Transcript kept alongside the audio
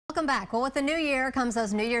Welcome back. Well, with the new year comes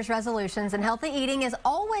those New Year's resolutions, and healthy eating is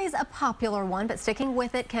always a popular one, but sticking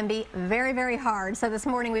with it can be very, very hard. So this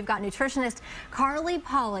morning we've got nutritionist Carly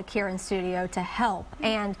Pollock here in studio to help.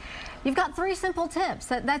 And you've got 3 simple tips.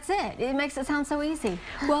 That's it. It makes it sound so easy.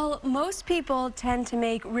 Well, most people tend to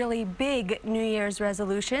make really big New Year's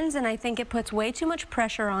resolutions, and I think it puts way too much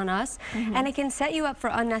pressure on us, and it can set you up for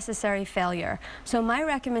unnecessary failure. So my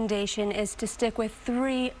recommendation is to stick with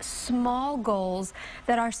 3 small goals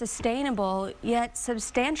that are sustainable yet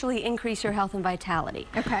substantially increase your health and vitality.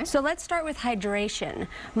 Okay. So let's start with hydration.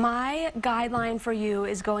 My guideline for you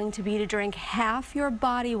is going to be to drink half your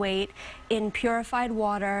body weight in purified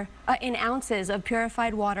water, in ounces of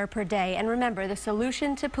purified water per day. And remember, the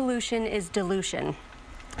solution to pollution is dilution.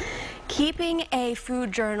 Keeping a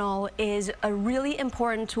food journal is a really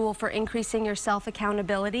important tool for increasing your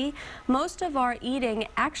self-accountability. Most of our eating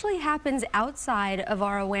actually happens outside of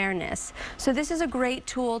our awareness. So this is a great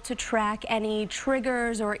tool to track any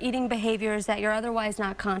triggers or eating behaviors that you're otherwise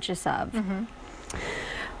not conscious of.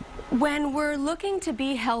 When we're looking to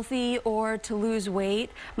be healthy or to lose weight,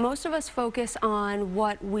 most of us focus on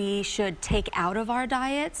what we should take out of our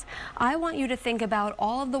diets. I want you to think about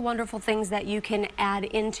all of the wonderful things that you can add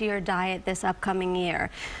into your diet this upcoming year.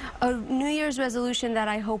 A New Year's resolution that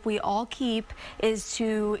I hope we all keep is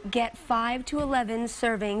to get 5 to 11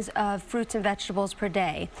 servings of fruits and vegetables per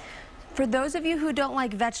day. For those of you who don't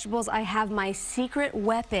like vegetables, I have my secret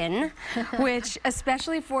weapon, which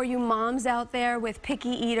especially for you moms out there with picky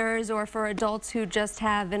eaters or for adults who just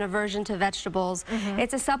have an aversion to vegetables,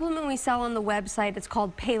 it's a supplement we sell on the website. It's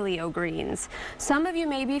called Paleo Greens. Some of you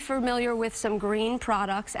may be familiar with some green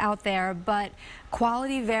products out there, but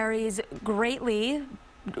quality varies greatly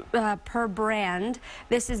per brand.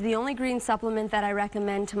 This is the only green supplement that I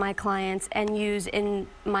recommend to my clients and use in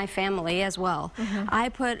my family as well. I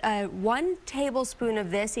put 1 tablespoon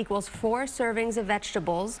of this equals 4 servings of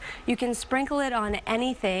vegetables. You can sprinkle it on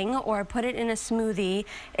anything or put it in a smoothie.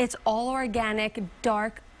 It's all organic,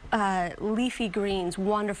 dark, leafy greens,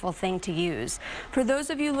 wonderful thing to use. For those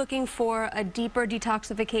of you looking for a deeper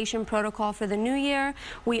detoxification protocol for the new year,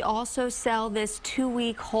 we also sell this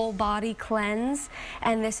 2-week whole body cleanse,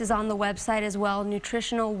 and this is on the website as well,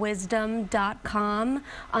 nutritionalwisdom.com,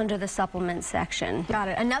 under the supplement section. Got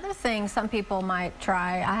it. Another thing some people might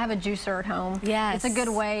try, I have a juicer at home. Yes. It's a good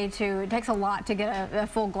way to, it takes a lot to get a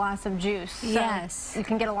full glass of juice. So yes. You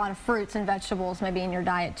can get a lot of fruits and vegetables maybe in your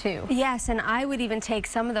diet too. Yes, and I would even take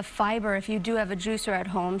some of the fiber, if you do have a juicer at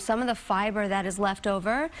home, some of the fiber that is left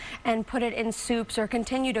over and put it in soups or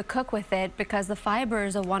continue to cook with it, because the fiber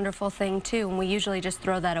is a wonderful thing too, and we usually just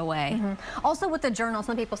throw that away. Also with the journal,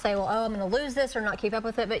 some people say, well, oh, I'm going to lose this or not keep up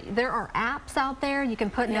with it, but there are apps out there. You can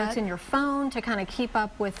put notes in your phone to kind of keep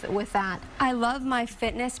up with that. I love my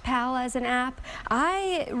Fitness Pal as an app.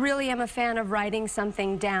 I really am a fan of writing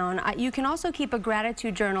something down. You can also keep a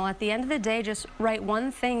gratitude journal. At the end of the day, just write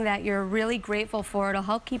one thing that you're really grateful for. It'll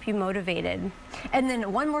help keep you motivated. And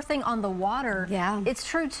then one more thing on the water. Yeah. It's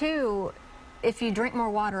true too. If you drink more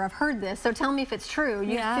water, I've heard this, so tell me if it's true,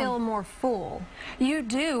 you feel more full. You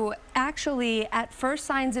do. Actually, at first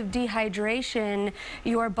signs of dehydration,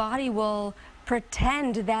 your body will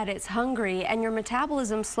pretend that it's hungry, and your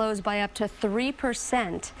metabolism slows by up to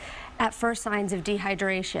 3% at first signs of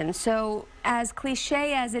dehydration. So as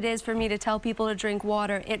cliche as it is for me to tell people to drink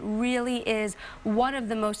water, it really is one of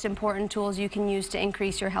the most important tools you can use to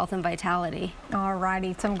increase your health and vitality. All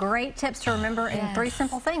righty, some great tips to remember in 3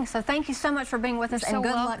 simple things. So thank you so much for being with us, and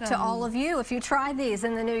good luck to all of you if you try these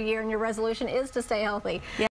in the new year and your resolution is to stay healthy.